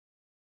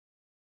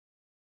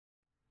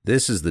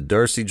This is the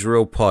Darcy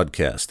Drill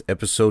Podcast,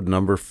 episode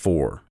number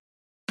 4.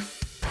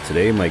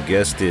 Today my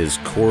guest is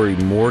Cory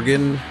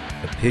Morgan,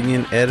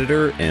 opinion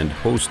editor and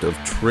host of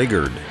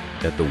Triggered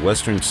at the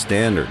Western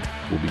Standard.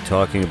 We'll be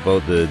talking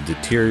about the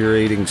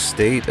deteriorating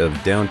state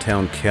of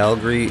downtown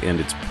Calgary and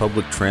its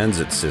public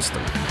transit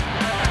system.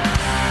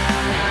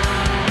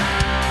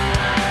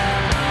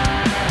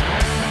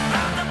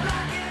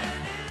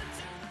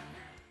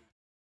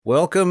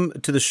 Welcome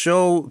to the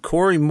show,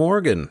 Cory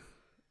Morgan.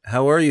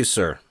 How are you,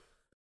 sir?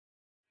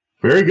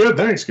 Very good,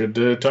 thanks. Good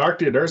to talk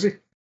to you, Darcy.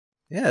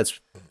 Yeah, it's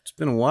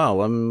been a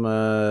while.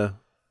 I'm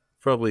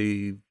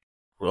probably,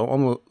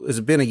 almost, has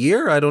it been a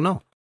year? I don't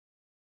know.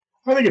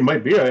 I think it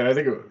might be. I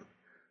think,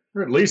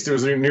 or at least it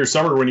was near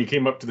summer when you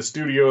came up to the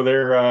studio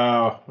there,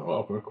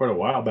 quite a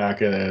while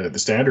back at the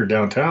Standard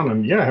downtown.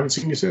 And yeah, I haven't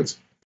seen you since.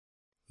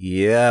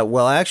 Yeah,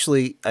 well,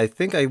 actually, I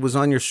think I was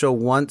on your show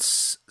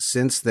once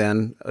since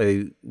then.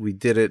 We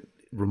did it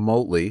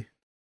remotely.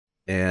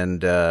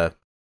 And, but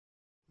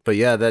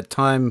yeah, that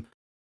time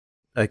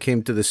I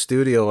came to the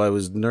studio, I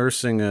was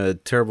nursing a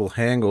terrible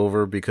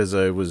hangover because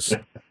I was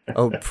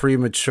out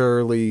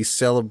prematurely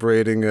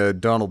celebrating a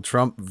Donald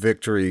Trump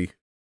victory,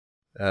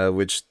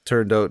 which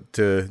turned out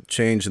to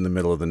change in the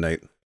middle of the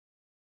night.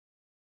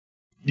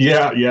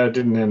 Yeah, it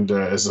didn't end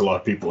as a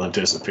lot of people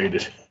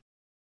anticipated.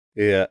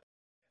 Yeah.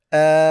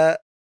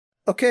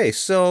 Okay,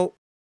 so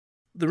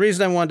the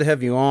reason I wanted to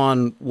have you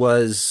on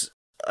was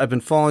I've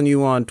been following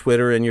you on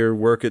Twitter and your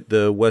work at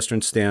the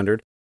Western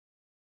Standard,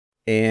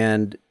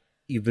 and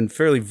you've been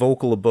fairly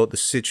vocal about the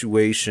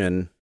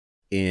situation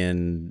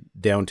in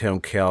downtown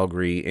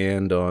Calgary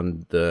and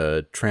on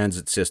the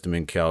transit system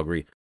in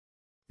Calgary.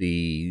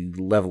 The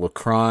level of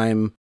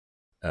crime,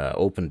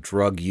 open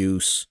drug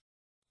use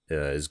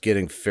is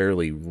getting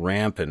fairly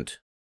rampant.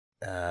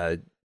 I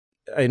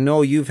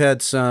know you've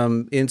had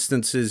some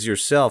instances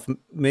yourself.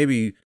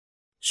 Maybe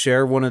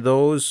share one of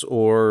those,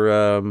 or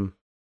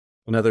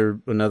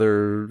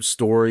another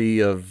story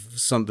of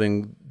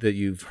something that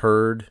you've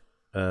heard.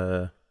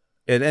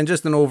 And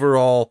just an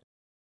overall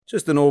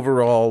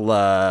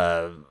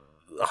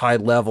high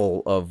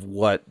level of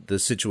what the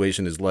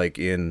situation is like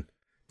in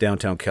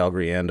downtown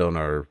Calgary and on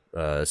our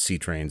C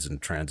trains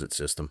and transit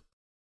system.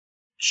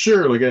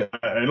 Sure,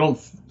 I don't.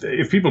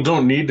 If people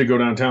don't need to go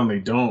downtown, they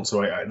don't.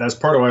 So that's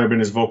part of why I've been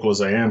as vocal as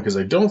I am, because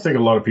I don't think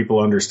a lot of people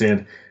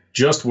understand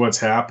just what's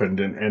happened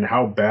and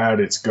how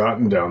bad it's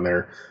gotten down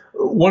there.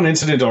 One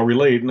incident I'll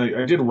relate, and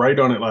I did write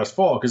on it last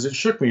fall because it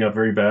shook me up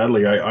very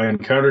badly. I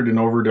encountered an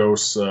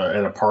overdose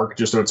at a park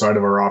just outside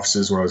of our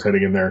offices when I was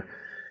heading in there.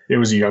 It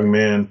was a young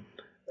man.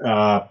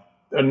 A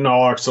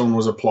naloxone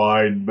was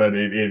applied, but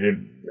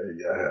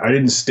I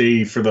didn't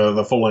stay for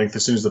the full length.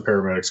 As soon as the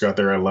paramedics got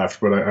there, I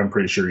left, but I'm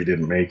pretty sure he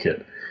didn't make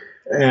it.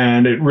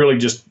 And it really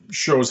just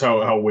shows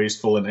how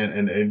wasteful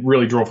and it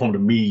really drove home to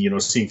me,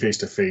 seeing face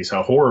to face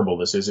how horrible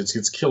this is.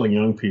 It's killing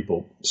young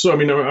people. So, I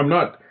mean, I'm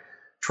not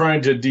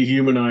trying to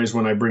dehumanize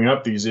when I bring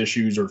up these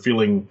issues or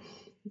feeling,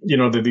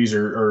 that these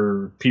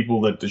are people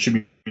that should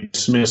be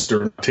dismissed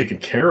or taken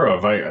care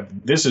of.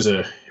 This is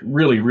a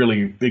really,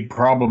 really big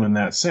problem in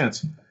that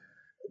sense.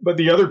 But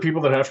the other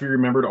people that have to be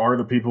remembered are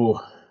the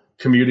people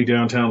commuting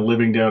downtown,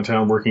 living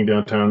downtown, working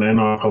downtown, and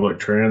on public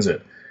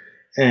transit.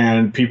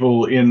 And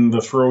people in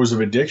the throes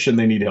of addiction,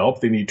 they need help,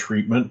 they need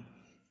treatment.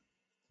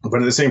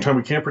 But at the same time,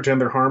 we can't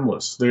pretend they're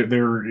harmless. They're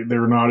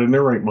not in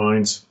their right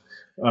minds.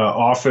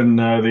 Often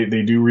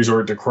they do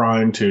resort to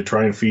crime to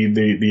try and feed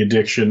the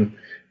addiction.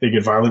 They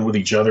get violent with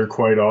each other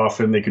quite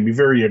often. They can be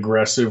very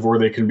aggressive, or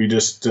they can be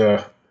just,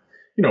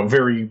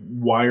 very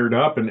wired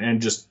up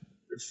and just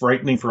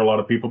frightening for a lot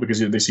of people because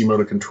they seem out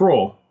of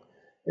control.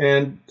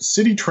 And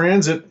city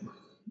transit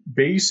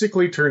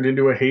basically turned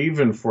into a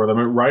haven for them.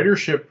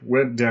 Ridership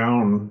went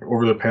down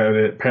over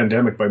the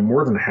pandemic by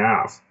more than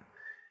half.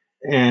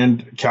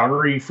 And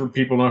Calgary, for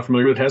people not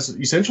familiar with, has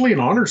essentially an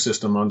honor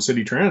system on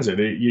city transit.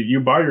 You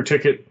buy your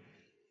ticket,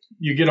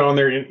 you get on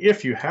there, and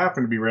if you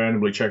happen to be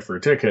randomly checked for a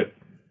ticket,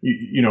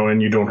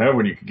 and you don't have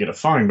one, you could get a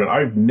fine. But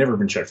I've never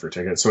been checked for a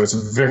ticket, so it's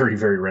very,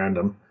 very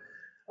random.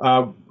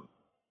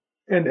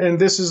 And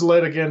this has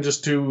led, again,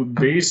 just to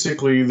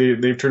basically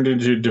they've turned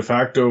into de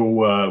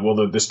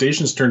facto, the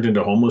stations turned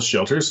into homeless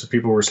shelters. So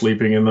people were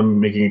sleeping in them,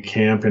 making a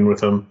camp in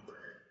with them.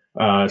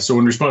 So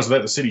in response to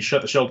that, the city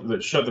shut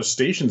the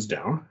stations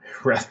down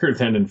rather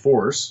than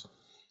enforce.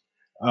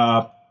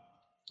 And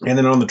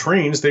then on the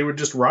trains, they would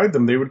just ride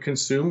them. They would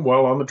consume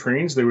while on the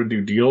trains. They would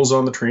do deals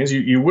on the trains.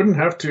 You wouldn't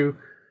have to,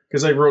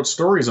 because I wrote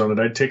stories on it.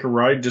 I'd take a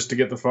ride just to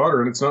get the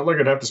fodder, and it's not like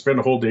I'd have to spend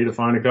a whole day to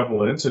find a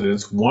couple of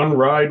incidents. One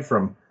ride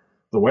from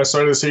the west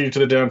side of the city to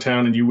the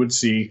downtown, and you would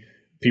see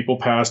people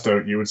passed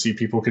out. You would see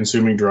people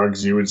consuming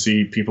drugs. You would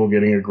see people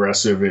getting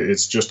aggressive.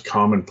 It's just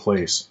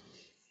commonplace.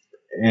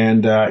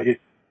 And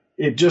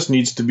it just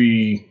needs to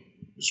be,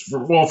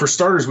 for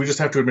starters, we just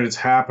have to admit it's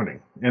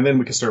happening, and then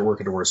we can start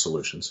working towards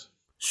solutions.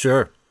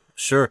 Sure.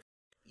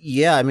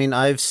 Yeah, I mean,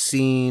 I've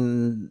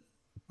seen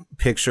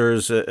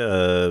pictures,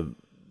 of,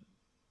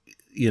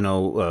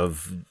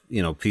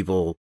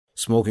 people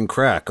smoking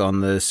crack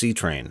on the C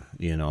train.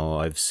 You know,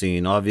 I've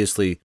seen,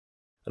 obviously,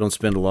 I don't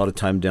spend a lot of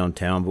time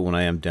downtown, but when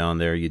I am down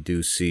there, you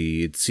do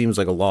see, it seems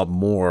like a lot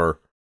more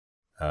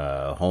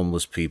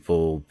homeless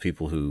people,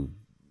 people who,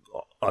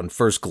 on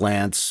first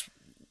glance,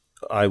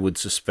 I would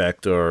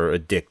suspect are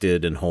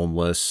addicted and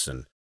homeless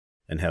and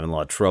having a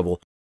lot of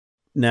trouble.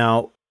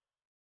 Now,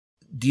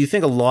 do you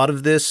think a lot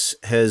of this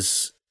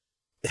has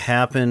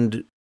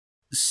happened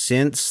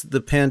since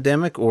the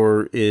pandemic,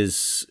 or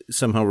is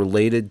somehow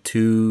related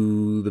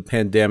to the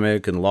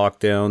pandemic and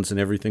lockdowns and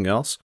everything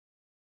else?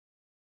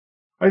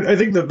 I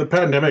think that the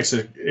pandemic's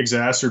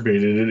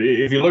exacerbated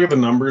it. If you look at the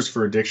numbers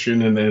for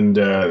addiction and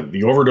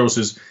the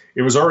overdoses,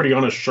 it was already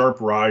on a sharp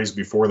rise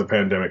before the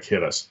pandemic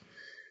hit us.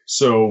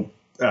 So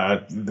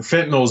the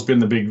fentanyl has been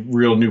the big,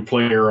 real new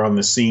player on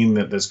the scene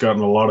that's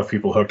gotten a lot of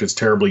people hooked. It's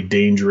terribly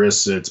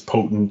dangerous. It's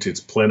potent. It's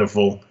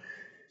plentiful.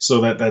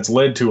 So that's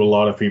led to a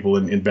lot of people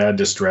in bad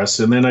distress.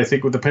 And then I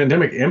think with the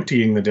pandemic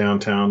emptying the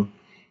downtown,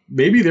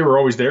 maybe they were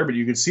always there, but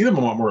you could see them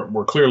a lot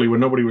more clearly when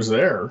nobody was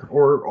there.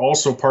 Or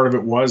also part of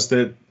it was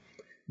that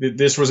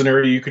this was an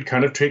area you could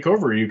kind of take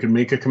over. You could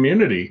make a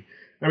community.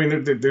 I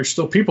mean, there's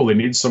still people. They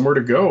need somewhere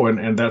to go,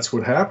 and that's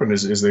what happened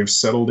is they've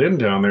settled in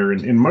down there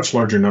in much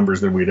larger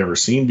numbers than we'd ever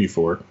seen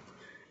before.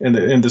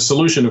 And the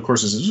solution, of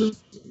course, is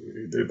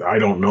just, I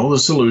don't know the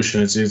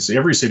solution. It's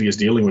every city is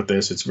dealing with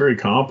this. It's very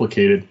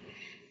complicated.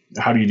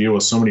 How do you deal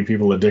with so many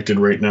people addicted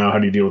right now? How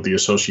do you deal with the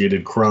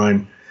associated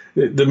crime?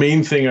 The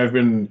main thing I've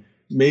been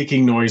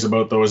making noise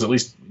about, though, is at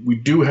least we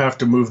do have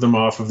to move them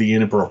off of the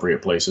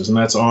inappropriate places, and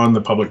that's on the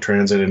public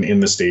transit and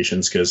in the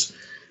stations, because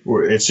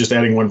it's just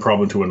adding one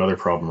problem to another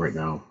problem right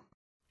now.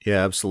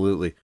 Yeah,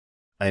 absolutely.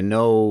 I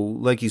know,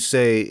 like you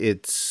say,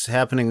 it's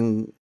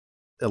happening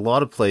a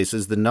lot of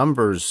places. The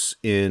numbers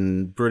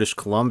in British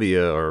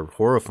Columbia are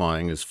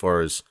horrifying as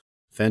far as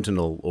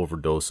fentanyl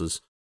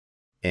overdoses.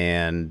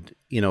 And,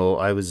 you know,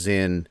 I was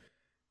in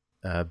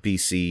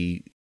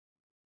BC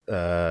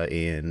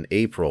in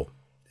April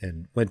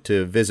and went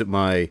to visit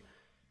my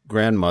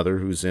grandmother,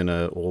 who's in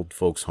an old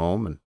folks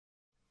home,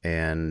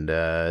 and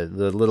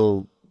the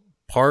little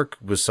park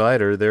beside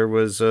her, there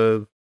was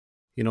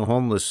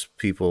homeless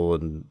people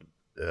and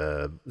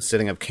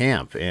setting up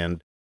camp,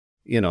 and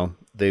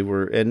they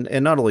were,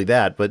 and not only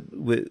that, but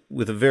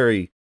with a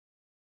very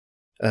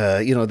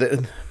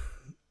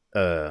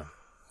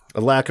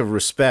a lack of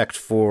respect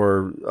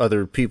for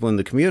other people in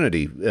the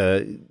community.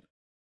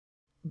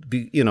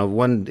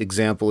 One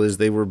example is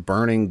they were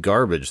burning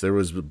garbage. There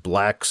was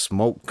black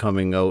smoke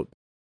coming out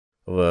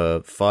of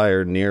a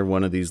fire near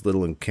one of these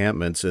little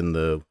encampments, and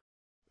the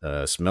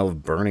smell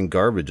of burning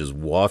garbage is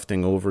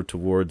wafting over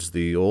towards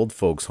the old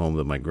folks' home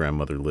that my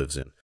grandmother lives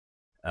in.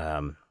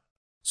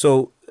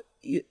 So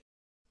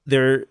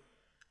there,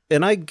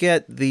 and I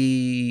get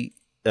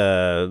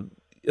a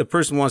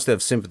person wants to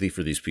have sympathy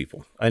for these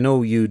people. I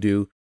know you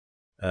do.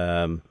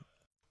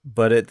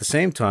 But at the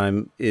same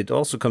time, it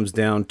also comes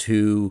down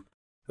to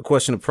a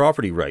question of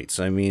property rights.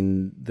 I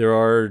mean, there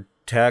are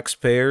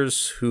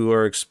taxpayers who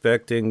are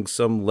expecting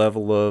some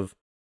level of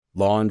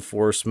law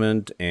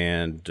enforcement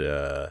and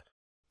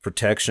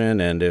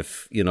protection, and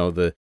if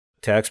the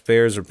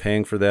taxpayers are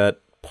paying for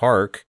that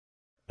park,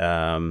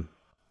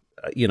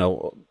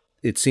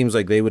 it seems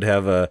like they would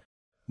have a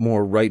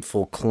more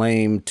rightful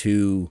claim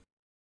to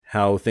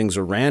how things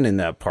are ran in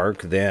that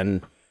park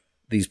than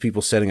these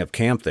people setting up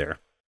camp there.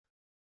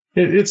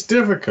 It's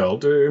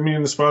difficult. I mean,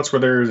 in the spots where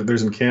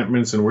there's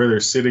encampments and where they're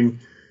sitting,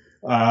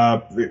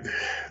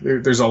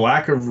 there's a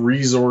lack of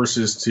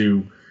resources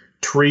to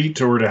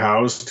treat or to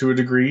house to a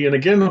degree. And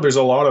again, there's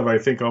a lot of, I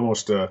think,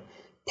 almost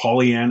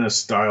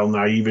Pollyanna-style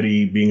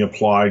naivety being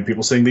applied.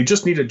 People saying they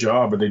just need a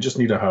job or they just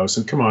need a house.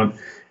 And come on,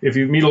 if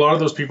you meet a lot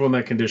of those people in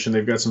that condition,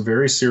 they've got some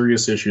very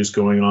serious issues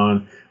going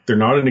on. They're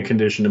not in a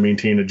condition to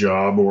maintain a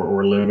job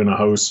or live in a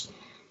house.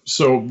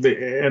 So,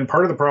 and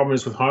part of the problem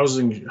is with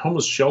housing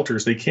homeless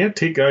shelters, they can't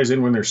take guys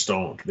in when they're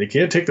stoned. They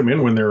can't take them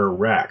in when they're a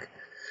wreck.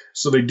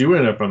 So they do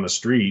end up on the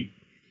street,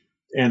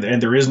 and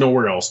there is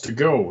nowhere else to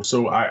go.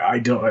 So I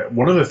don't.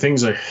 One of the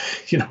things I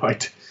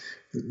think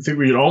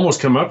we could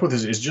almost come up with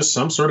is just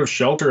some sort of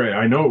shelter.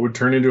 I know it would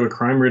turn into a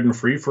crime-ridden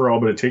free-for-all,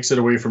 but it takes it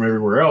away from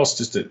everywhere else.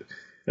 Just at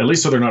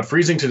least so they're not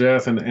freezing to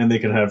death, and they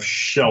can have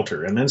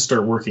shelter, and then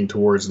start working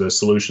towards the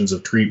solutions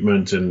of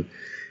treatment and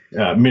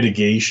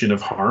mitigation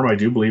of harm. I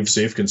do believe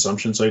safe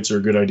consumption sites are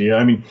a good idea.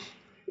 I mean,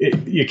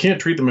 you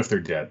can't treat them if they're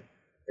dead.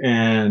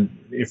 And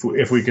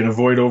if we can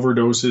avoid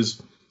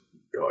overdoses,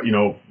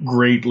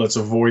 great, let's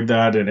avoid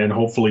that. And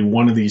hopefully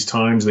one of these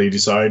times they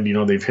decide,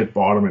 they've hit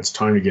bottom, it's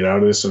time to get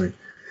out of this. I mean,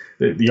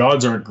 the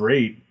odds aren't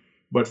great,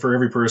 but for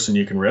every person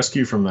you can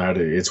rescue from that,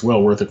 it's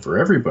well worth it for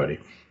everybody.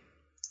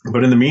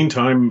 But in the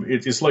meantime,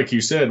 it's like you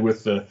said,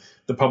 with the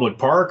public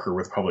park or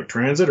with public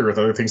transit or with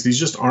other things, these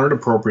just aren't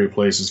appropriate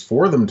places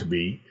for them to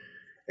be.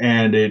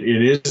 And it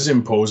is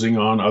imposing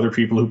on other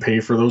people who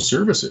pay for those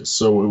services.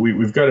 So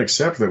we've got to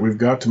accept that we've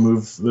got to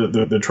move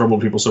the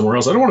troubled people somewhere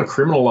else. I don't want to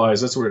criminalize.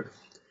 That's where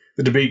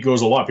the debate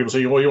goes a lot. People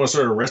say, well, you want to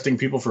start arresting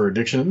people for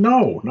addiction?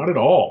 No, not at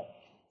all.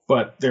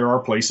 But there are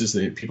places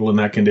that people in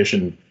that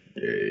condition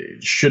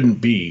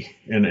shouldn't be,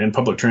 and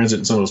public transit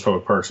and some of those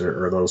public parks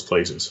are those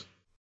places.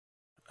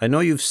 I know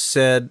you've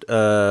said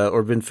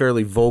or been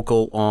fairly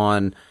vocal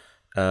on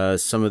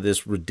some of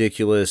this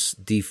ridiculous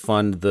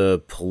defund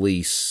the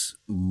police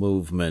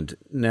movement.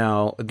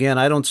 Now, again,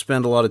 I don't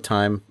spend a lot of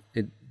time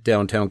in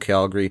downtown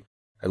Calgary.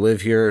 I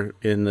live here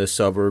in the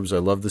suburbs. I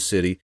love the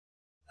city.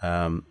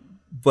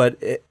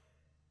 But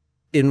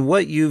in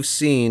what you've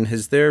seen,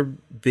 has the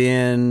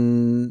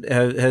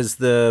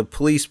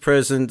police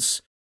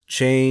presence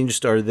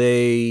changed? Are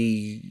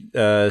they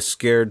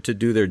scared to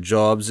do their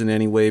jobs in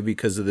any way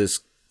because of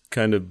this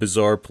kind of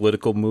bizarre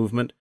political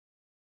movement?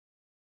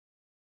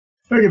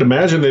 I can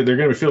imagine that they're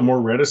going to feel more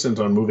reticent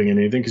on moving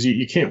anything because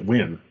you can't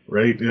win,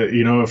 right?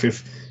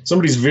 If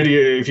somebody's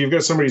if you've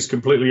got somebody who's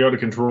completely out of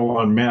control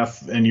on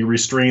meth and you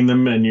restrain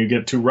them and you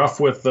get too rough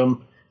with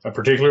them,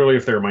 particularly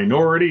if they're a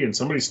minority and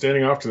somebody's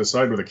standing off to the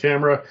side with a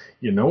camera,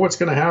 you know what's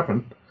going to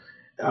happen.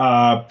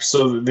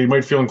 So they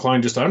might feel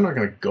inclined I'm not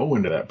going to go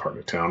into that part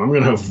of town. I'm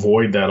going to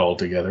avoid that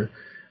altogether.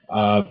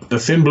 The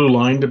thin blue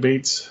line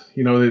debates,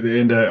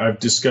 and I've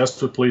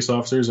discussed with police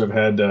officers. I've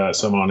had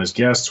some on as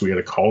guests. We had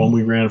a column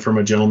we ran from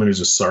a gentleman who's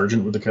a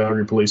sergeant with the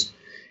Calgary Police.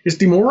 It's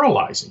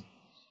demoralizing.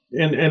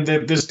 And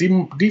this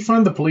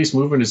defund the police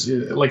movement is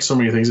like so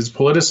many things. It's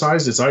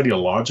politicized. It's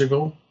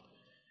ideological.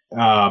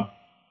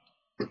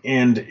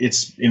 And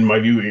it's, in my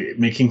view,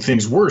 making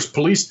things worse.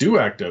 Police do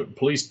act out.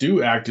 Police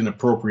do act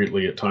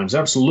inappropriately at times.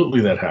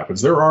 Absolutely, that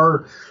happens. There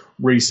are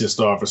racist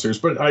officers,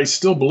 but I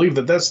still believe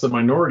that that's the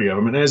minority of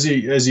them. And as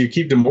you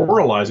keep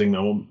demoralizing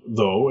them,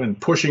 though, and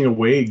pushing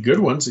away good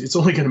ones, it's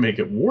only going to make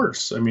it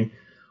worse. I mean,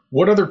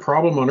 what other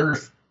problem on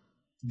earth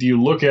do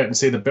you look at and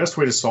say the best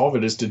way to solve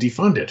it is to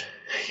defund it?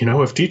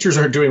 If teachers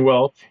aren't doing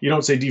well, you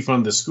don't say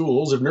defund the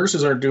schools. If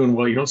nurses aren't doing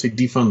well, you don't say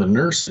defund the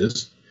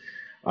nurses.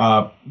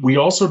 We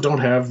also don't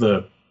have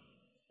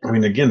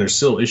again, there's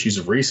still issues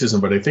of racism,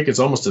 but I think it's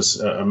almost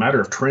a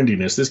matter of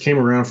trendiness. This came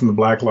around from the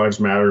Black Lives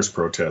Matters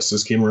protests.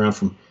 This came around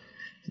from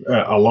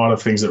a lot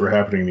of things that were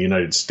happening in the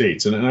United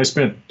States. And I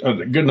spent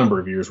a good number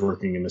of years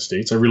working in the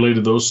States. I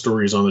related those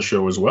stories on the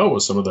show as well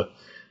with some of the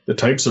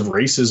types of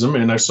racism,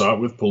 and I saw it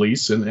with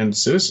police and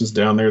citizens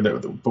down there.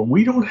 But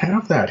we don't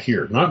have that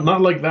here,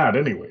 not like that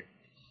anyway.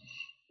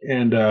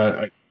 And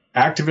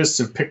activists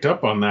have picked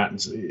up on that. And,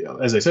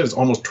 as I said, it's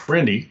almost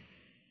trendy.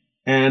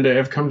 And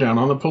have come down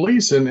on the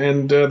police,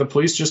 and the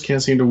police just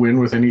can't seem to win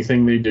with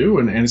anything they do,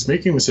 and it's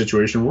making the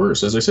situation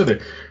worse. As I said, they're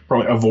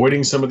probably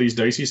avoiding some of these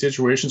dicey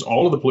situations.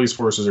 All of the police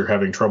forces are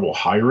having trouble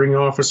hiring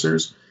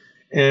officers,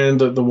 and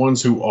the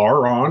ones who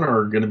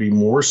are going to be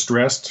more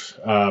stressed,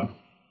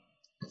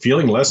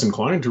 feeling less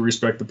inclined to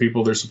respect the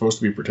people they're supposed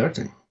to be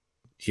protecting.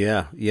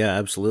 Yeah,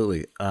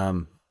 absolutely. I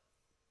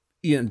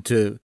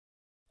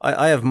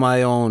have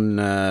my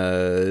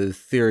own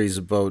theories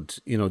about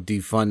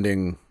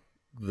defunding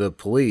the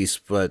police,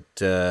 but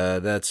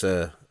that's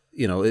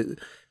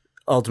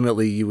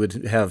ultimately you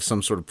would have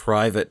some sort of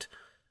private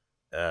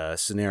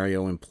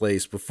scenario in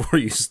place before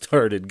you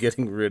started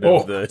getting rid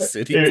of the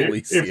city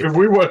police. If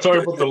we want to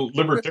talk about the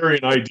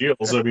libertarian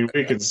ideals,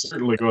 we can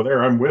certainly go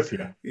there. I'm with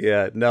you.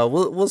 Yeah, no,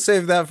 we'll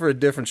save that for a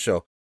different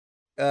show.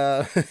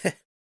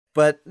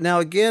 But now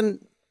again,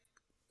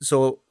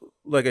 so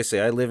like I say,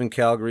 I live in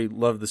Calgary,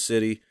 love the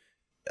city,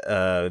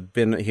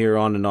 been here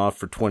on and off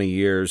for 20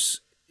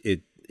 years.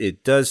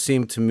 It does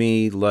seem to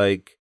me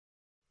like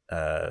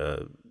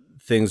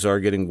things are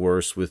getting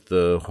worse with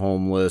the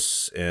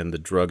homeless and the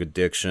drug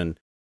addiction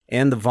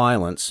and the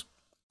violence.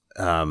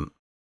 I'm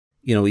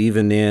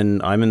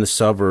in the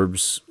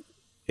suburbs,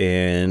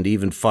 and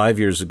even 5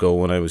 years ago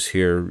when I was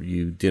here,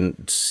 you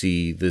didn't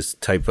see this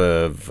type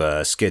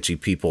of sketchy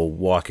people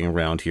walking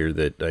around here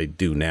that I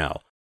do now.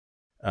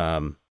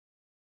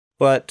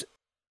 But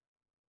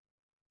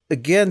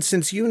again,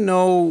 since you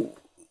know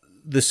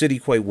the city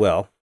quite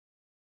well,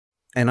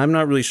 and I'm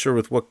not really sure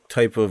with what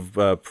type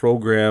of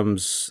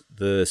programs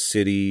the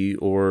city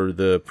or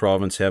the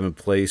province have in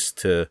place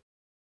to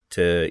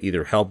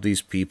either help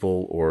these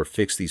people or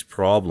fix these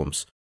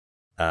problems.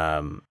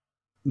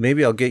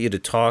 Maybe I'll get you to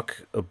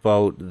talk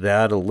about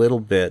that a little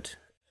bit.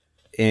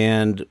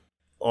 And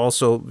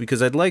also,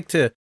 because I'd like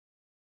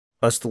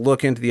us to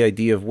look into the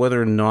idea of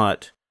whether or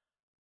not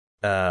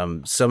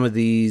some of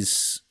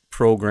these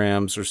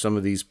programs or some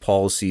of these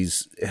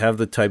policies have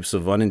the types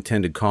of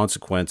unintended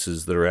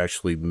consequences that are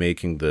actually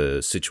making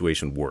the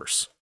situation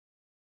worse.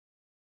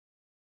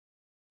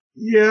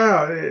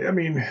 Yeah, I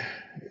don't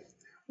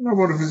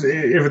know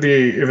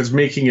if it's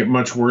making it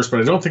much worse, but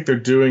I don't think they're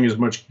doing as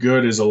much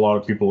good as a lot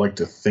of people like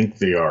to think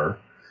they are,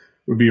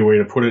 would be a way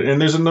to put it.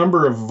 And there's a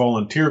number of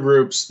volunteer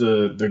groups,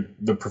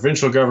 the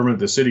provincial government,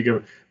 the city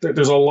government.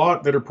 There's a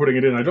lot that are putting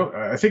it in.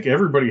 I think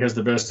everybody has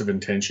the best of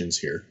intentions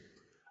here.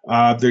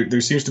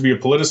 There seems to be a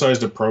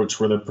politicized approach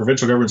where the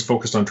provincial government's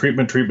focused on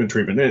treatment,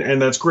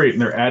 and that's great.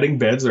 And they're adding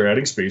beds, they're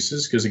adding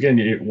spaces, because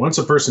again, once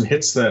a person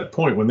hits that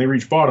point, when they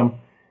reach bottom,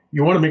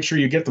 you want to make sure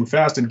you get them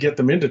fast and get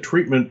them into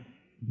treatment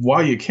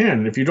while you can.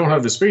 And if you don't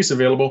have the space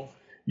available,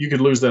 you could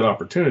lose that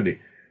opportunity.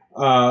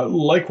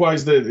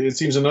 Likewise, it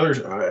seems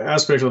another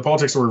aspect of the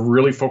politics that we're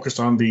really focused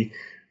on the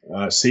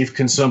safe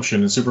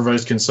consumption and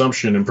supervised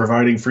consumption and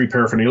providing free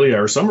paraphernalia,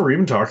 or some are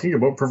even talking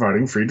about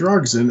providing free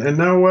drugs. And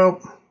now,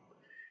 well,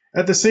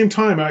 at the same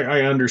time,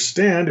 I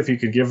understand if you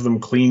could give them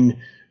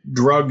clean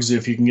drugs,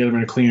 if you can get them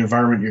in a clean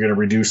environment, you're going to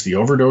reduce the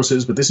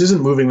overdoses, but this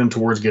isn't moving them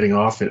towards getting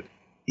off it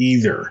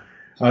either.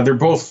 They're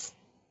both,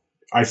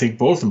 I think,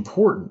 both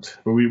important,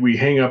 but we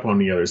hang up on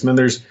the others. And then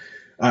there's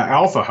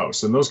Alpha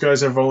House, and those guys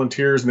have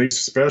volunteers, and they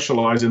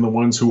specialize in the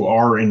ones who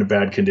are in a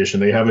bad condition.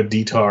 They have a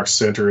detox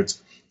center.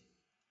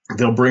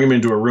 They'll bring them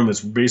into a room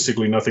that's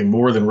basically nothing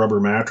more than rubber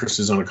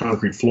mattresses on a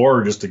concrete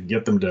floor, just to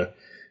get them to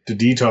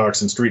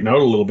detox and straighten out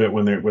a little bit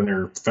when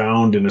they're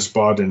found in a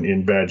spot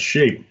in bad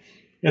shape,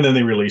 and then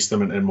they release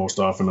them, and most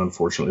often,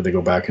 unfortunately, they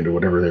go back into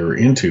whatever they were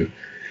into.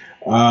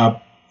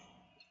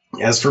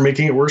 As for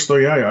making it worse, though,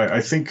 yeah,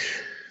 I think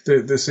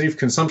the safe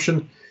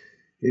consumption,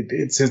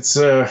 it's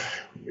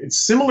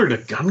similar to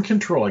gun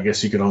control. I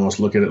guess you could almost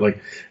look at it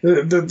like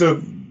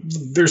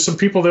there's some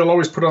people they'll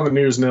always put on the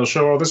news and they'll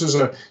show, oh, this is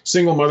a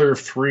single mother of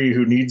 3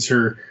 who needs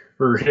her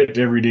hit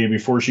every day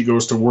before she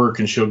goes to work,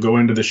 and she'll go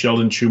into the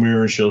Sheldon Chew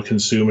mirror and she'll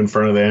consume in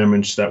front of them,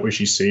 and that way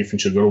she's safe,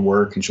 and she'll go to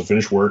work and she'll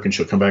finish work and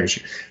she'll come back.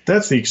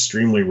 That's the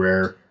extremely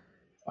rare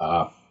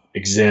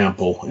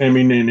example. I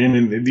mean,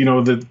 and you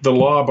know, the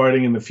law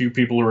abiding and the few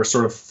people who are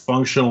sort of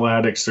functional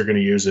addicts are going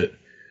to use it.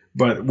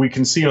 But we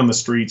can see on the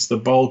streets, the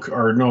bulk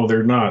are, no,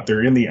 they're not.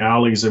 They're in the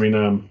alleys. I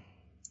mean,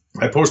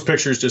 I post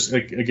pictures just,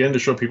 again, to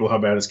show people how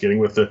bad it's getting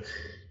with the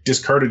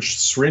discarded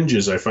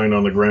syringes I find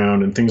on the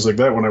ground and things like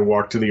that when I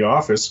walk to the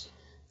office.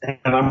 And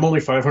I'm only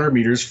 500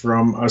 meters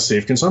from a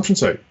safe consumption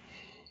site.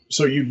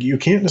 So you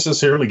can't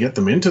necessarily get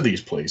them into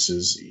these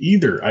places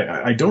either.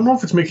 I don't know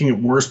if it's making it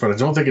worse, but I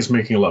don't think it's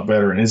making it a lot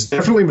better. And it's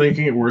definitely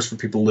making it worse for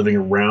people living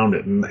around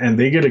it. And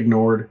they get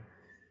ignored.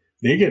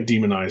 They get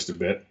demonized a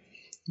bit.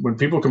 When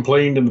people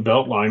complained in the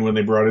Beltline when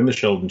they brought in the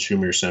Sheldon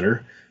Schumer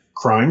Center,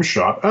 crime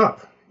shot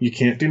up. You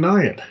can't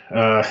deny it.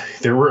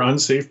 There were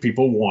unsafe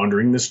people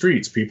wandering the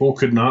streets. People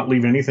could not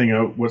leave anything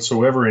out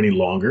whatsoever any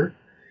longer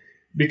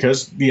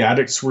because the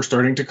addicts were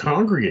starting to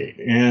congregate.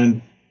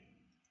 And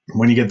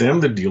when you get them,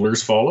 the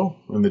dealers follow,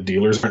 and the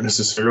dealers aren't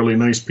necessarily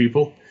nice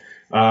people.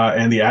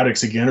 And the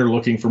addicts, again, are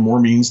looking for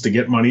more means to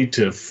get money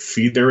to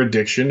feed their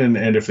addiction,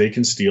 and if they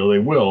can steal, they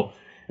will.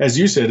 As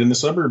you said, in the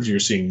suburbs, you're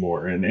seeing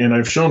more. And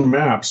I've shown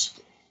maps.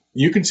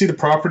 You can see the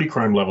property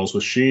crime levels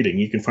with shading.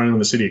 You can find them on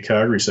the City of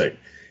Calgary site.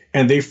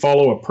 And they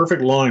follow a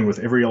perfect line with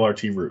every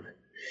LRT route,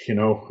 you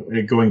know,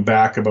 going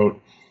back about,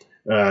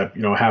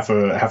 half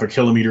a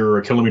kilometer or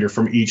a kilometer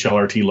from each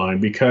LRT line,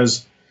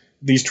 because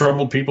these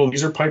troubled people,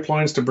 these are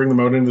pipelines to bring them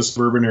out into the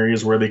suburban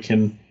areas where they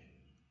can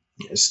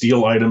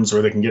steal items,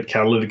 or they can get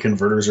catalytic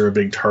converters, are a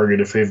big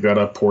target if they've got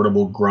a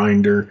portable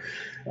grinder,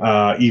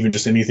 even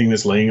just anything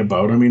that's laying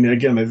about. I mean,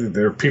 again,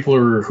 there are people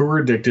who are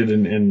addicted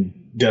and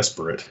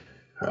desperate.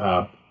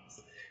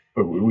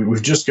 But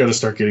we've just got to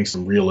start getting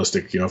some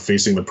realistic,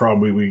 facing the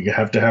problem. We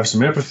have to have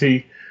some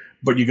empathy,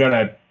 but you got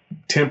to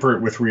temper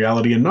it with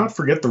reality and not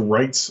forget the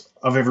rights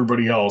of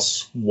everybody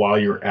else while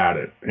you're at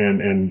it.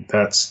 And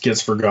that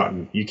gets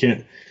forgotten. You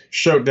can't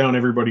shout down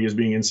everybody as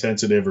being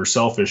insensitive or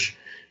selfish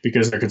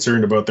because they're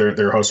concerned about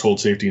their household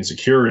safety and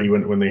security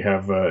when they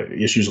have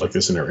issues like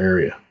this in their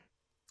area.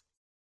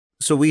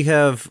 So we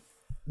have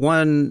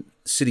one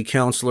city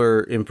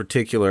councillor in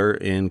particular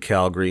in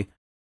Calgary,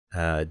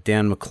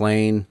 Dan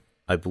McLean.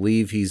 I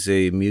believe he's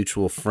a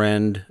mutual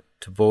friend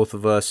to both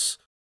of us.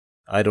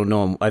 I don't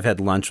know him. I've had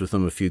lunch with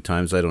him a few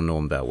times. I don't know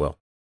him that well.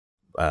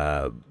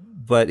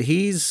 But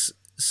he's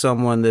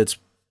someone that's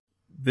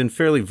been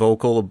fairly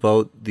vocal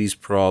about these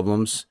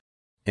problems,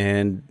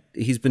 and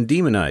he's been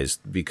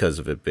demonized because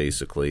of it,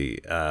 basically.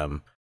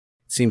 It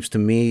seems to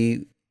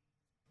me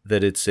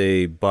that it's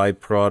a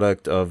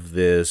byproduct of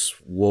this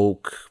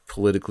woke,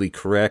 politically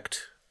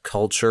correct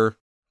culture.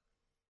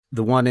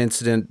 The one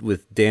incident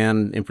with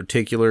Dan in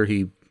particular,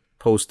 he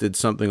posted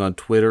something on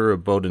Twitter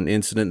about an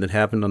incident that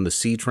happened on the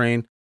C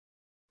train,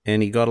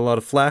 and he got a lot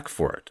of flack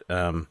for it.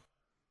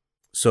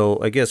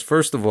 So I guess,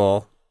 first of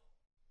all,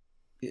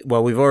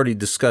 well, we've already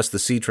discussed the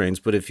C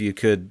trains, but if you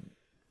could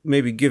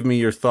maybe give me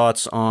your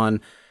thoughts on,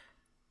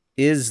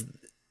 is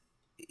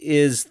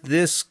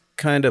this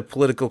kind of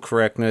political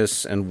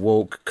correctness and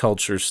woke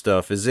culture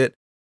stuff, is it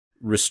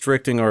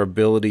restricting our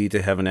ability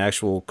to have an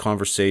actual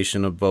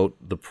conversation about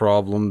the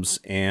problems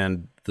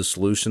and the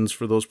solutions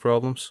for those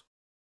problems?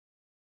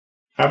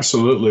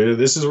 Absolutely.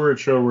 This is where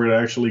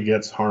it actually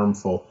gets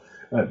harmful.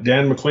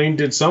 Dan McLean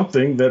did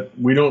something that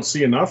we don't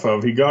see enough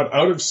of. He got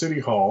out of City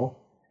Hall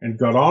and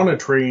got on a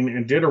train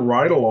and did a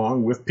ride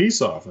along with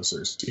peace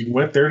officers. He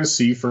went there to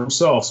see for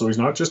himself. So he's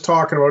not just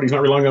talking about, he's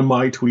not relying on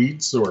my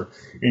tweets or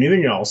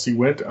anything else. He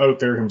went out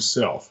there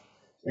himself.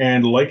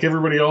 And like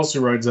everybody else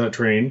who rides that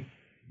train,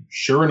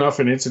 sure enough,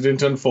 an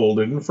incident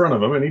unfolded in front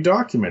of him, and he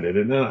documented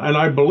it. And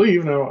I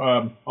believe,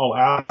 now I'll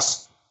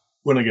ask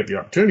when I get the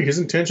opportunity, his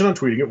intention on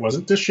tweeting it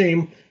wasn't to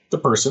shame the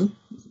person.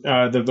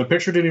 The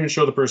picture didn't even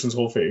show the person's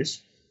whole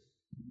face.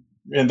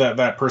 And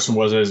that person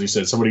was, as you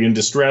said, somebody in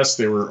distress.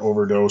 They were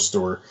overdosed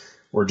or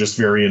just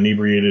very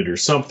inebriated or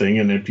something,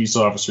 and then peace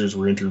officers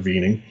were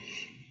intervening.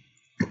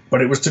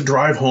 But it was to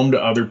drive home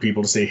to other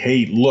people to say,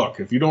 hey, look,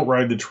 if you don't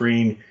ride the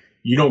train,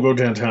 you don't go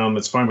downtown,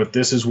 that's fine, but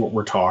this is what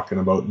we're talking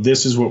about.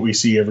 This is what we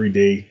see every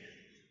day.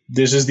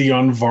 This is the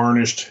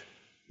unvarnished,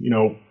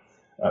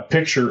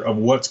 picture of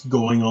what's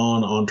going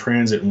on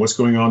transit and what's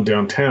going on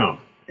downtown.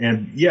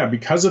 And yeah,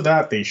 because of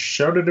that, they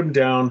shouted him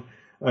down.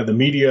 The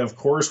media, of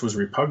course, was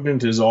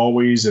repugnant as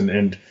always,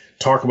 and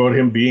talk about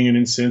him being an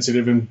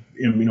insensitive and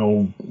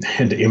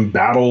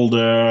embattled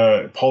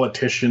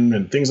politician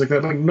and things like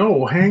that. Like,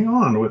 no, hang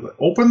on,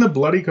 open the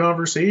bloody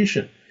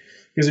conversation,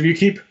 because if you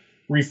keep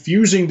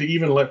refusing to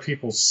even let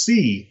people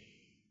see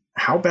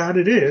how bad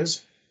it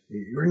is,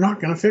 you're not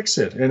going to fix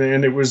it.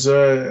 And it was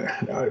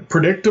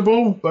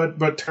predictable,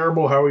 but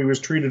terrible how he was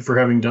treated for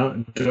having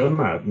done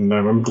that. And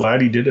I'm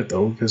glad he did it,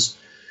 though, because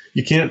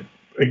you can't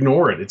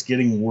ignore it. It's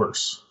getting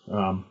worse.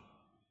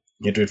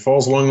 It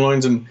falls along the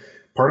lines, and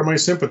part of my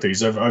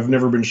sympathies. I've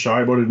never been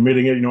shy about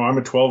admitting it. I'm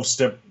a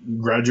 12-step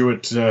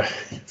graduate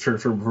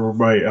for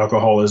my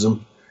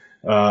alcoholism.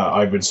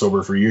 I've been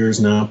sober for years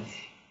now.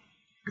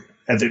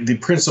 And the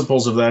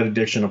principles of that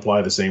addiction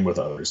apply the same with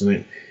others.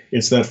 And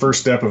it's that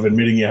first step of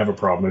admitting you have a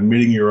problem,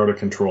 admitting you're out of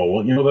control.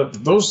 Well,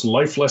 those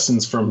life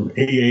lessons from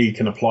AA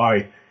can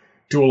apply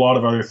to a lot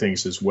of other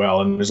things as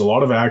well. And there's a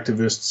lot of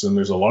activists and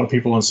there's a lot of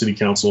people on city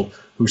council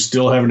who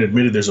still haven't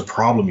admitted there's a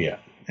problem yet.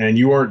 And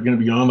you aren't going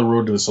to be on the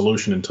road to the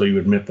solution until you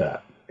admit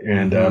that.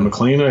 And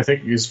McLean, I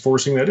think, is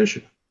forcing that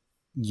issue.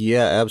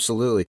 Yeah,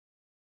 absolutely.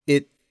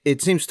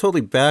 It seems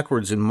totally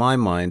backwards in my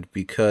mind,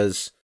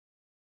 because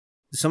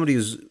somebody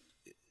who's,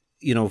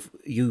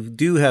 you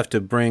do have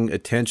to bring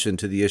attention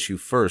to the issue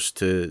first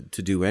to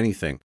do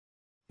anything.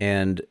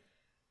 And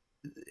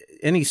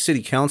any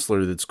city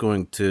councilor that's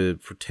going to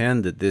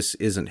pretend that this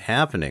isn't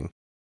happening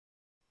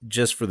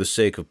just for the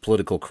sake of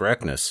political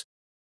correctness,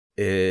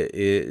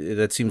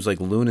 that seems like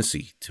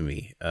lunacy to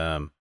me.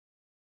 I'll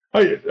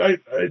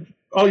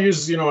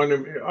use, I'm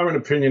an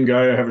opinion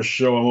guy. I have a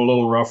show. I'm a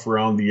little rough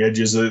around the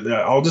edges.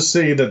 I'll just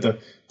say that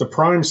the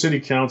prime city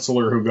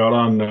councilor who got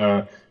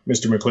on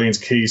Mr. McLean's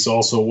case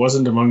also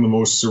wasn't among the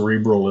most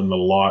cerebral in the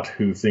lot,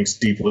 who thinks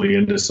deeply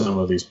into some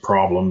of these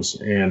problems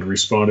and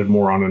responded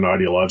more on an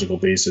ideological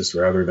basis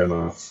rather than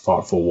a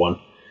thoughtful one.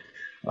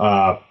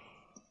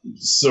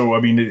 So,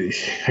 I mean,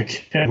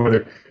 again,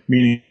 whether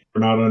meaning or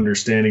not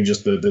understanding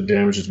just the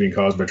damage that's being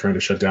caused by trying to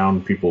shut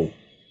down people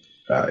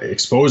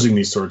exposing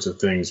these sorts of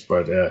things,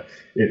 but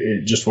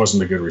it just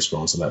wasn't a good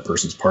response on that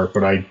person's part.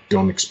 But I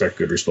don't expect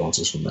good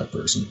responses from that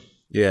person.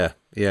 Yeah,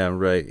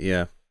 right,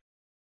 yeah.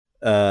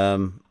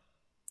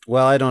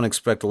 Well, I don't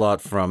expect a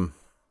lot from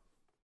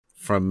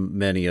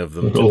many of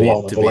them, to be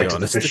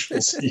honest.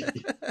 Officials.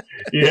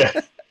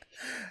 Yeah.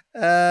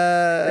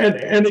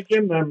 And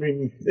again, I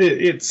mean,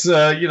 it's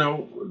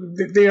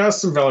they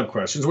asked some valid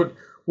questions.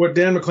 What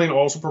Dan McLean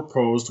also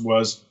proposed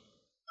was,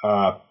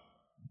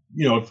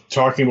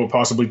 talking about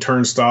possibly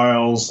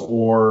turnstiles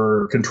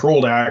or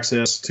controlled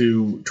access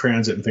to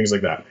transit and things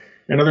like that.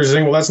 And others are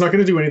saying, well, that's not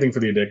going to do anything for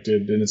the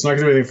addicted, and it's not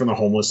going to do anything for the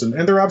homeless. And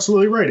they're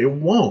absolutely right. It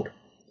won't.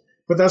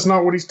 But that's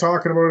not what he's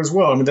talking about as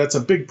well. I mean, that's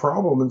a big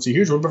problem. It's a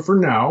huge one. But for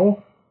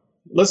now,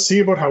 let's see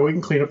about how we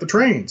can clean up the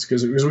trains,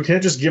 because we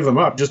can't just give them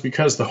up just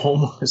because the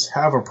homeless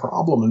have a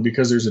problem and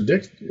because there's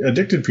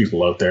addicted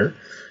people out there.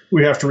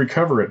 We have to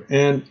recover it.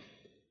 And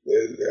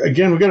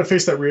again, we got to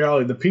face that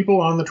reality. The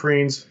people on the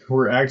trains who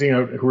are acting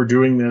out, who are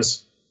doing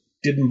this,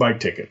 didn't buy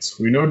tickets.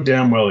 We know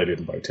damn well they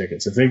didn't buy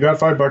tickets. If they've got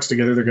 $5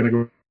 together, they're going to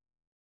go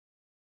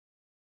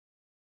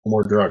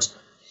more drugs.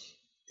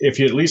 If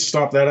you at least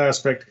stop that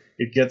aspect,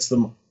 it gets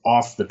them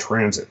off the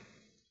transit.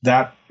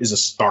 That is a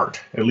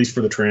start, at least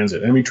for the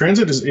transit. I mean,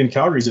 transit is in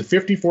Calgary is at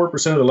 54%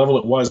 of the level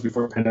it was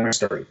before the pandemic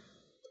started.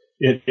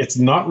 It's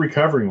not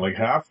recovering. Like,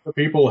 half the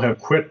people have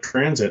quit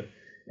transit,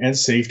 and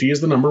safety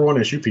is the number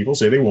one issue. People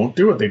say they won't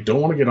do it. They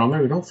don't want to get on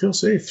there. They don't feel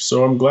safe.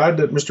 So I'm glad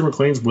that Mr.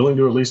 McLean's willing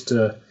to at least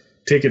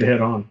take it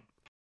head on.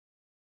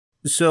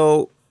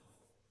 So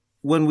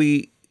when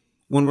we're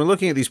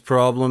looking at these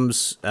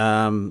problems,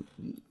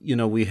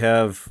 we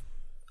have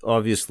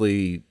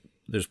obviously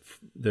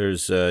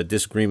there's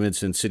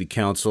disagreements in city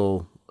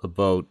council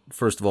about,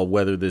 first of all,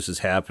 whether this is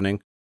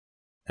happening,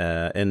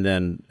 and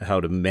then how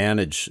to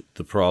manage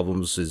the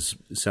problems.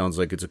 Sounds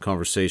like it's a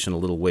conversation a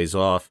little ways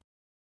off.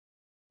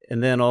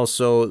 And then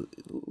also,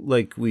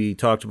 like we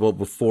talked about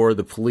before,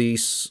 the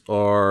police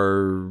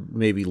are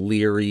maybe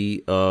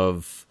leery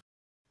of,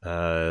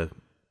 doing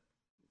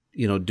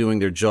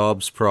their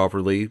jobs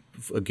properly,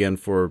 again,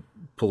 for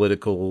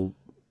political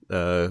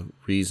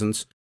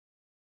reasons.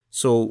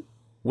 So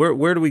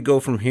where do we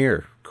go from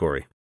here,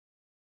 Cory?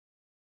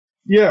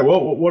 Yeah,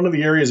 well, one of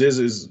the areas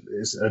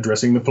is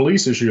addressing the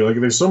police issue. Like,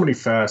 there's so many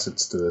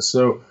facets to this.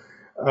 So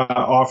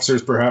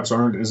officers perhaps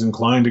aren't as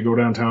inclined to go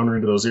downtown or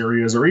into those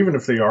areas, or even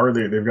if they are,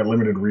 they've got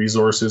limited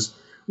resources.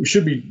 We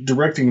should be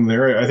directing them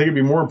there. I think it'd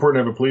be more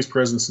important to have a police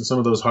presence in some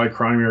of those high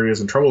crime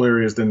areas and trouble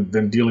areas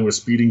than dealing with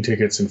speeding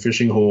tickets and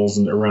fishing holes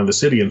and around the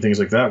city and things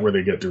like that where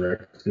they get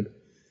directed.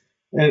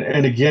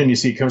 And again, you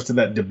see, it comes to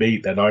that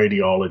debate, that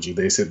ideology.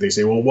 They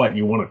say, well, what,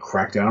 you want to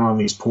crack down on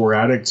these poor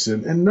addicts?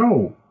 And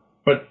no,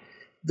 but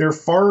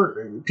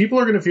people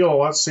are going to feel a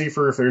lot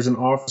safer if there's an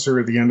officer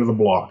at the end of the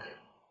block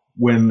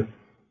when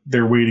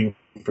they're waiting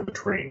for the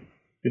train.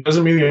 It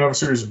doesn't mean the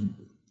officer is,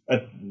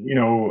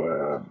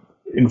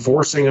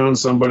 enforcing on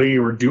somebody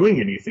or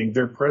doing anything.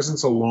 Their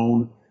presence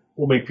alone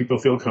will make people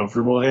feel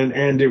comfortable,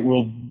 and it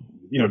will,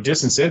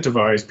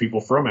 disincentivize people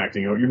from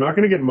acting out. You're not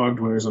going to get mugged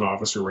when there's an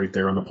officer right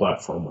there on the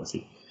platform with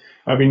you.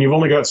 I mean, you've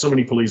only got so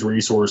many police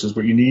resources,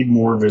 but you need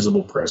more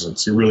visible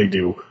presence. You really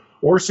do.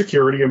 Or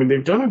security. I mean,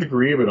 they've done a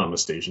degree of it on the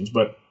stations,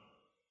 but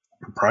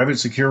private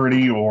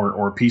security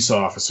or peace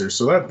officers.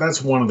 So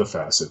that's one of the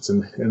facets,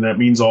 and that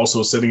means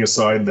also setting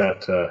aside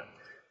that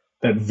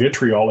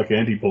vitriolic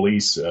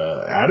anti-police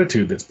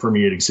attitude that's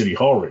permeating City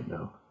Hall right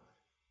now.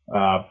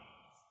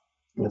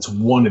 That's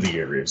one of the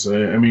areas.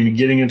 I mean,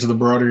 getting into the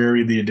broader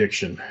area of the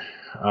addiction.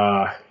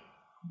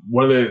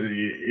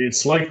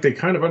 It's like they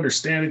kind of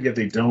understand it, yet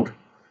they don't.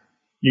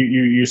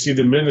 You see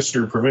the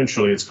minister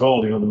provincially, it's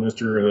called, the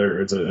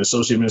minister, it's an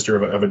associate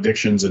minister of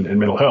addictions and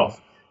mental health,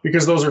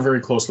 because those are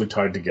very closely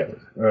tied together.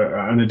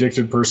 An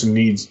addicted person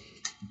needs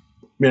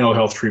mental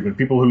health treatment.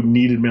 People who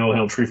needed mental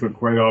health treatment,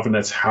 quite often,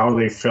 that's how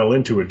they fell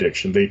into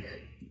addiction. They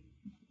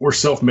were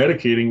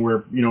self-medicating,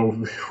 where,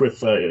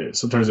 with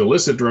sometimes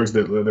illicit drugs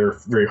that they're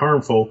very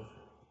harmful,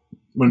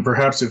 when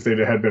perhaps if they'd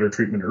had better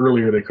treatment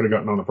earlier, they could have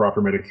gotten on the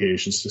proper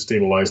medications to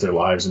stabilize their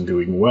lives and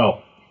doing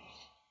well.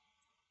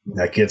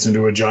 That gets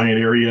into a giant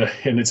area,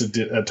 and it's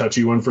a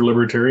touchy one for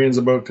libertarians,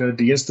 about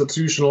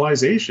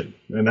deinstitutionalization.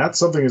 And that's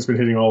something that's been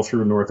hitting all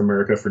through North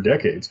America for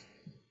decades.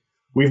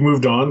 We've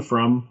moved on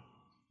from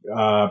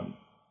I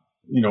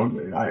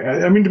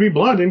mean, to be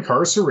blunt,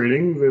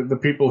 incarcerating the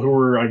people who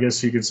are, I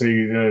guess you could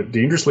say,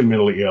 dangerously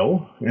mentally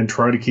ill, and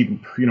try to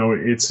keep,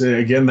 it's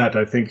again that,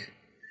 I think,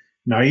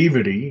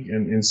 naivety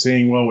and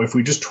saying, well, if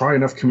we just try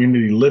enough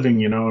community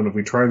living, and if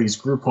we try these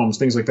group homes,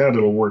 things like that,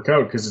 it'll work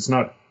out, because it's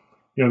not,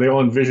 they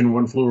all envision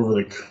one flew over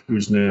the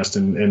cuckoo's nest,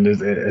 and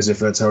as if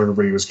that's how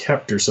everybody was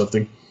kept or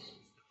something.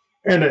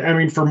 And I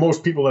mean, for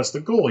most people, that's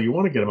the goal. You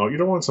want to get them out. You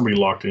don't want somebody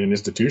locked in an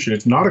institution.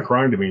 It's not a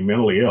crime to be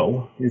mentally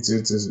ill.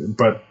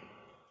 But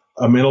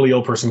a mentally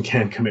ill person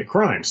can commit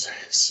crimes.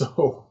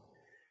 So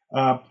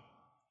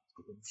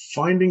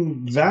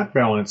finding that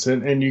balance,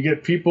 and you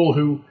get people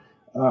who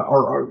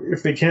are,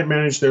 if they can't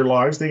manage their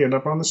lives, they end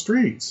up on the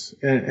streets,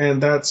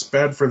 and that's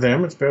bad for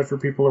them. It's bad for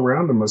people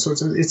around them. So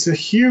it's a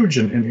huge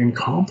and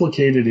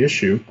complicated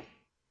issue.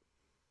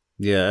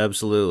 Yeah,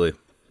 absolutely.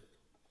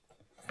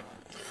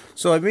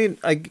 So I mean,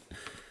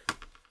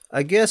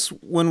 I guess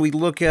when we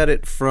look at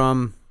it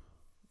from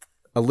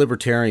a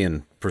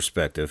libertarian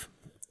perspective,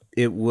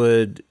 it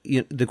would,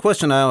 the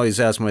question I always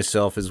ask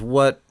myself is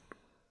what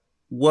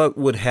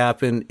would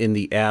happen in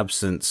the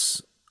absence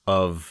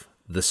of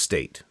the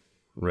state,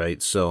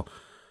 right? So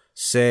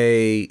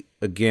say,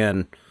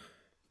 again,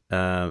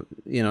 in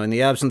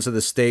the absence of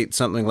the state,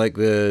 something like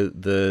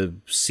the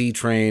C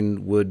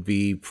train would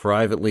be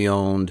privately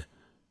owned,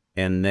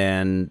 and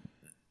then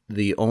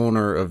the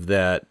owner of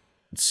that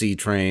C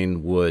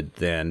train would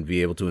then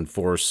be able to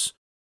enforce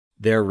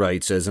their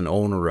rights as an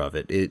owner of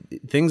it.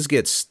 Things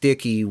get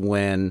sticky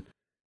when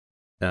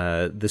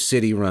the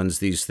city runs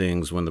these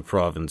things, when the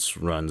province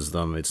runs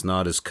them. It's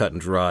not as cut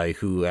and dry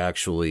who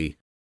actually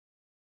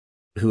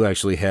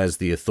has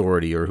the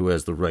authority or who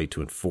has the right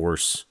to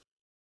enforce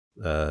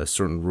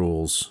certain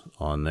rules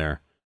on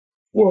there.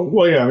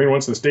 Well, yeah. I mean,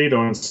 once the state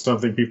owns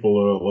something, people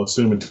will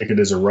assume and take it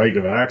as a right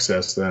of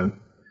access then.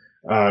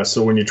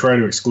 So when you try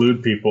to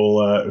exclude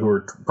people who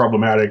are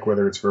problematic,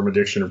 whether it's from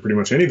addiction or pretty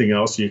much anything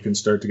else, you can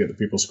start to get the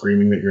people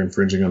screaming that you're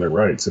infringing on their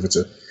rights. If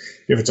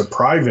it's a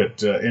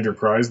private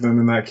enterprise, then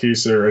in that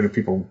case, and if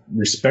people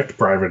respect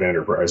private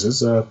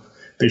enterprises,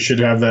 they should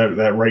have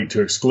that right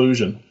to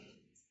exclusion.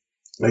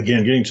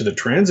 Again, getting to the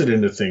transit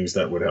end of things,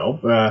 that would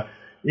help.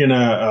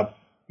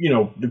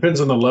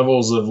 Depends on the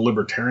levels of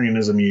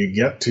libertarianism you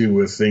get to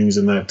with things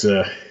in that.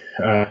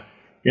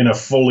 In a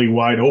fully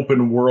wide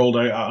open world,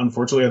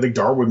 unfortunately, I think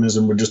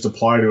Darwinism would just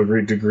apply to a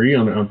great degree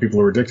on people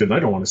who are addicted, and I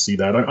don't want to see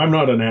that. I'm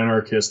not an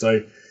anarchist.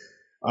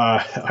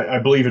 I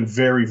believe in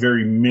very,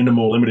 very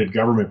minimal, limited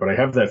government, but I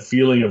have that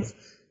feeling of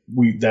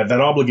that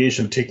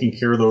obligation of taking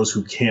care of those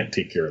who can't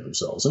take care of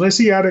themselves. And I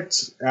see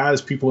addicts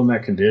as people in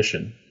that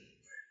condition.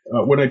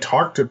 When I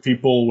talk to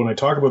people, when I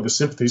talk about the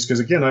sympathies, because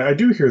again, I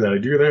do hear that. I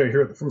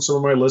hear it from some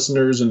of my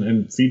listeners,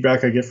 and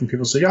feedback I get from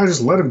people say, yeah,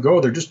 just let them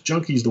go. They're just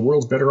junkies. The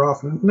world's better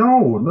off. And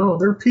no,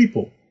 they're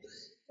people.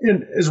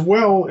 And as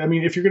well, I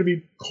mean, if you're going to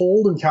be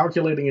cold and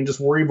calculating and just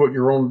worry about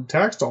your own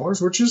tax dollars,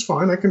 which is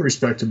fine, I can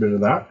respect a bit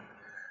of that.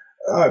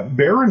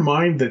 Bear in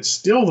mind that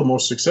still the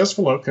most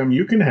successful outcome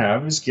you can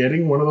have is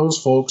getting one of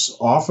those folks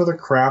off of the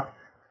crap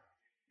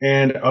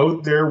and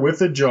out there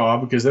with a job,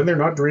 because then they're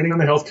not draining on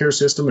the healthcare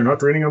system. They're not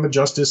draining on the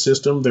justice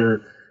system.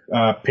 They're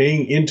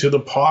paying into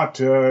the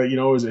pot,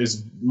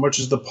 as much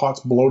as the pot's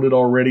bloated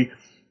already.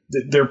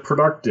 They're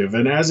productive.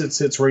 And as it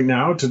sits right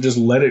now, to just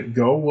let it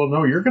go, well,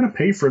 no, you're going to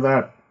pay for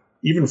that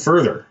even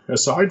further,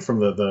 aside from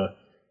the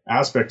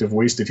aspect of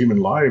wasted human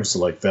lives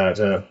like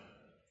that.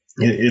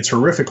 It's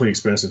horrifically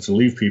expensive to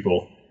leave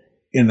people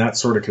in that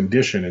sort of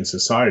condition in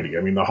society.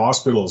 I mean, the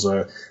hospitals,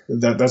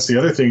 that's the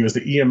other thing is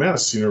the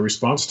EMS,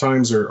 response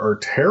times are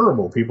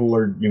terrible. People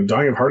are,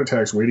 dying of heart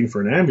attacks waiting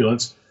for an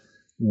ambulance.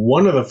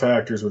 One of the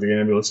factors with the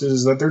ambulances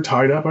is that they're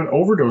tied up on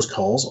overdose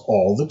calls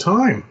all the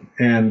time.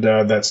 And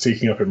that's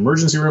taking up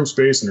emergency room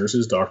space,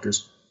 nurses,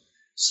 doctors.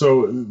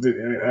 So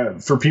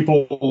for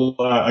people,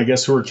 I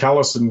guess, who are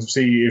callous and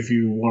see, if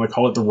you want to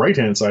call it the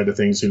right-hand side of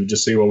things, who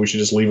just say, well, we should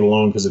just leave it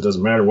alone because it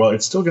doesn't matter. Well,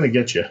 it's still going to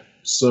get you.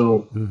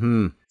 So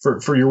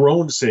for your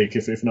own sake,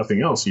 if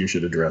nothing else, you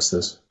should address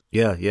this.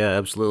 Yeah,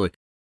 absolutely.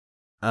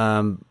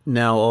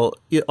 Now,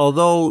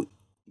 although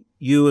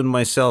you and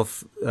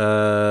myself,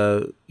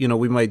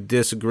 we might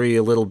disagree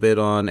a little bit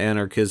on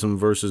anarchism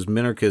versus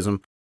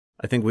minarchism,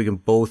 I think we can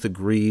both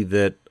agree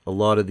that a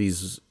lot of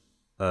these,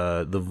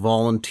 the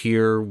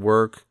volunteer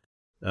work,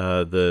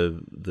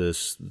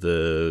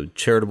 the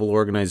charitable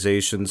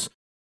organizations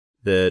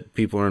that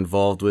people are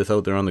involved with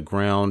out there on the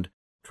ground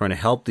trying to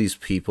help these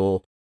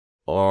people,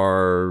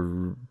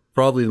 are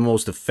probably the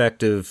most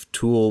effective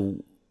tool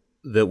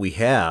that we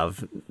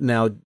have.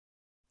 Now,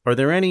 are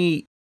there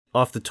any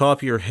off the top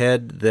of your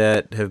head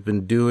that have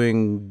been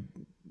doing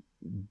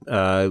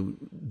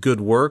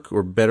good work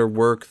or better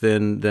work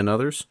than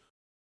others?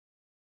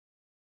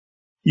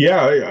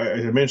 Yeah,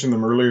 I mentioned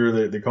them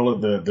earlier. They call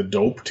it the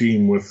dope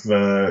team with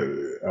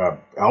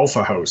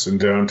Alpha House in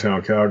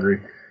downtown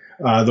Calgary.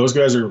 Those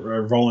guys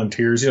are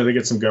volunteers. They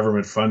get some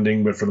government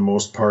funding, but for the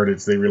most part,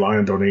 they rely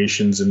on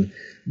donations, and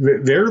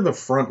they're the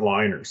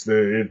frontliners.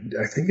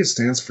 I think it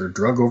stands for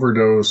Drug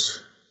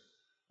Overdose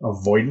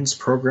Avoidance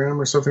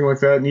Program or something like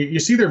that. And you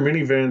see their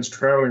minivans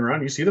traveling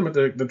around. You see them at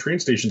the train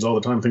stations all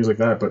the time, things like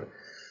that. But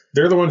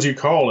they're the ones you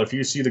call if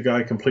you see the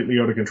guy completely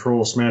out of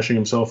control, smashing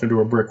himself into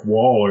a brick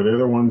wall, or they're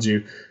the ones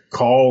you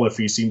call if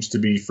he seems to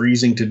be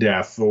freezing to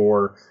death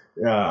or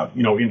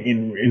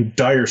in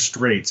dire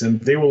straits. And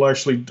they will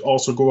actually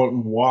also go out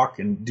and walk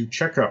and do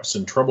checkups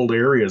in troubled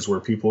areas where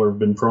people have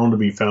been prone to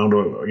be found,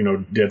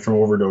 dead from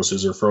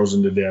overdoses or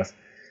frozen to death.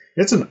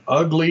 It's an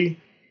ugly,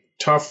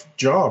 tough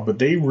job, but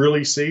they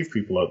really save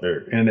people out there.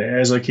 And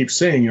as I keep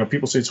saying,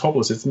 people say it's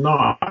hopeless. It's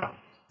not.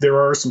 There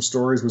are some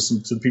stories with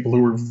some people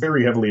who were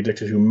very heavily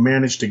addicted who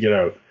managed to get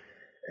out.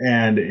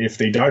 And if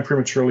they die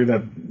prematurely,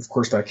 that, of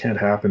course, that can't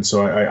happen.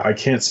 So I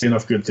can't say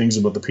enough good things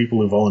about the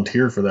people who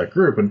volunteer for that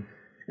group. And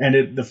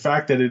the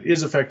fact that it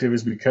is effective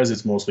is because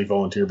it's mostly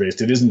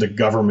volunteer-based. It isn't a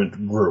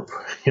government group.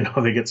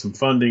 They get some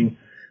funding,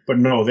 but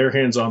no, they're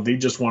hands-on. They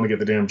just want to get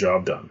the damn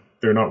job done.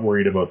 They're not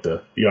worried about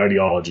the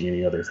ideology,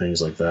 any other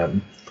things like that.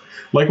 And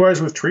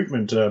likewise with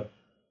treatment,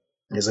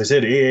 as I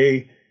said,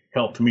 AA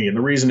helped me. And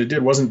the reason it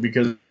did wasn't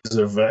because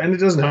of, and it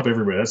doesn't help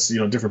everybody. That's,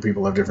 different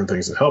people have different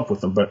things that help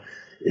with them, but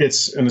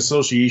it's an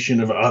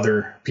association of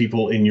other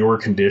people in your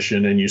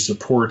condition, and you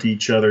support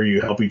each other, you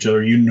help each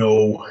other,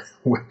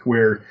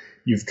 where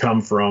you've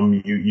come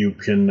from, you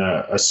can,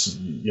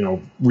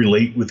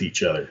 relate with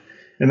each other.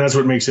 And that's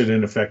what makes it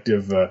an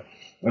effective, at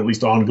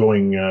least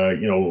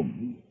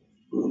ongoing,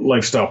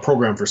 lifestyle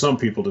program for some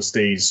people to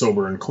stay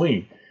sober and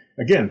clean.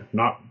 Again,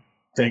 not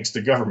thanks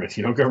to government.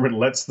 Government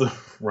lets them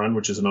run,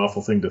 which is an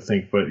awful thing to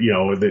think, but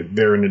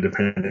they're an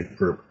independent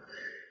group.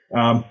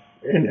 And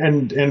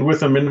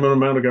with a minimum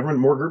amount of government,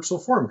 more groups will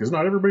form because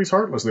not everybody's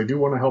heartless. They do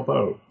want to help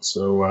out.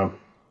 So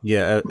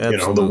yeah,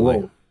 absolutely. The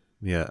world.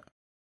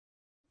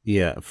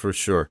 Yeah, for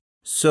sure.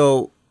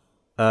 So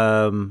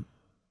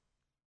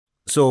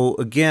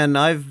again,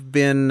 I've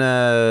been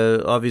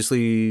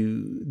obviously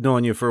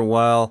knowing you for a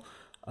while.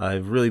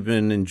 I've really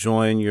been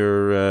enjoying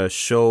your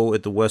show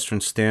at the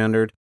Western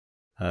Standard.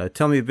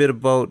 Tell me a bit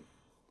about,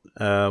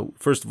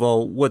 first of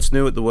all, what's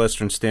new at the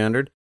Western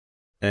Standard,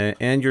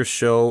 and your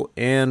show,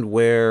 and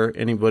where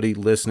anybody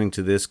listening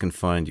to this can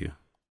find you.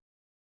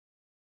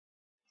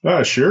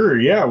 Sure.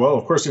 Yeah. Well,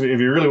 of course, if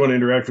you really want to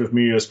interact with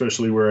me,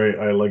 especially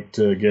where I like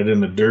to get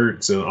in the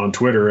dirt, so on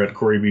Twitter at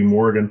Cory B.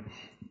 Morgan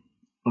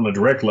on a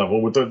direct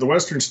level. With the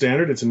Western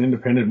Standard, it's an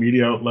independent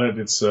media outlet.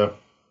 It's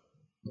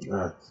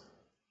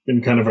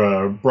been kind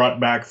of brought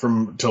back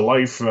to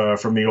life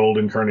from the old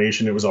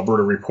incarnation. It was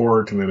Alberta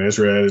Report, and then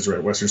Ezra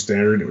at Western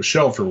Standard. It was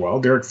shelved for a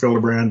while. Derek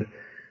Fildebrand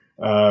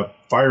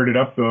fired it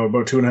up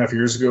about 2.5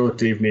 years ago with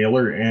Dave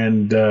Naylor,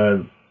 and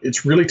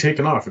it's really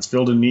taken off. It's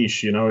filled a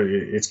niche.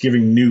 It's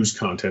giving news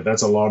content.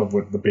 That's a lot of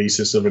what the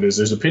basis of it is.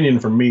 There's opinion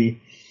from me,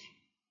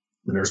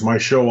 and there's my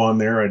show on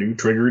there. I do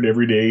Triggered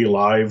every day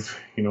live,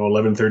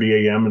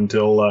 11:30 a.m.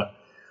 until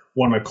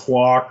 1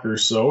 o'clock or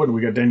so, and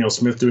we got Danielle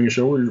Smith doing a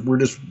show. We're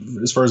just,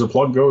 as far as a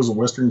plug goes,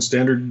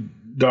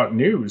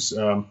 westernstandard.news.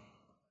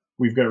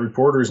 We've got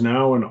reporters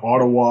now in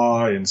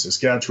Ottawa, in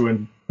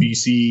Saskatchewan,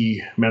 BC,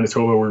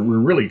 Manitoba. We're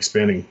really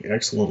expanding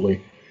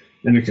excellently,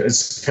 and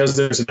it's because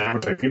there's an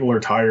appetite. People are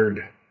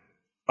tired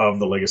of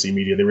the legacy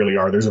media. They really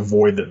are. There's a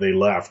void that they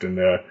left, and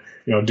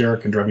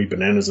Derek can drive me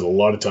bananas at a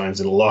lot of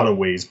times in a lot of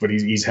ways, but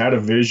he's had a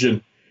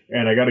vision.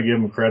 And I got to give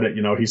him credit.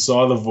 He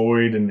saw the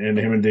void, and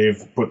him and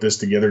Dave put this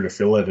together to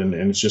fill it, and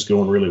it's just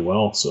going really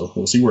well. So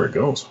we'll see where it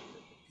goes.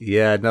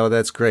 Yeah, no,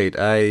 that's great.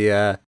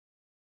 I've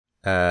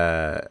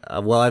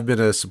been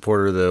a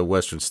supporter of the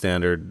Western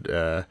Standard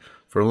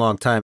for a long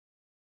time.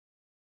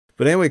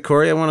 But anyway,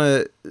 Cory, I want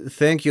to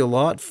thank you a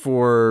lot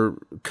for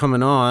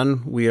coming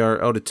on. We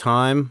are out of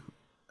time.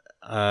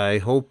 I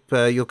hope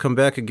you'll come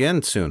back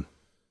again soon.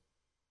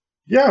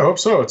 Yeah, I hope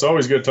so. It's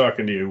always good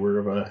talking to you.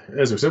 We're,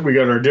 as I said, we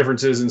got our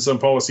differences in some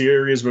policy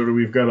areas, but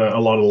we've got a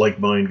lot of like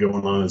mind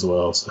going on as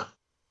well. So.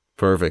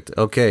 Perfect.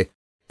 Okay.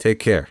 Take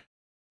care.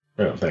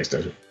 Yeah, thanks,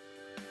 Dr.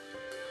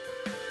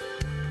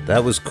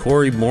 That was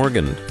Cory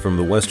Morgan from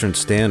the Western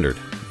Standard.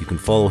 You can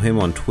follow him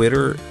on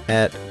Twitter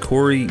at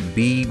Cory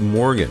B.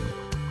 Morgan.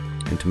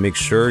 And to make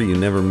sure you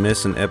never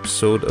miss an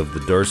episode of the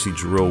Darcy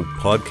Giroux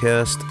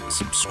podcast,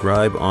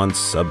 subscribe on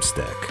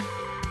Substack.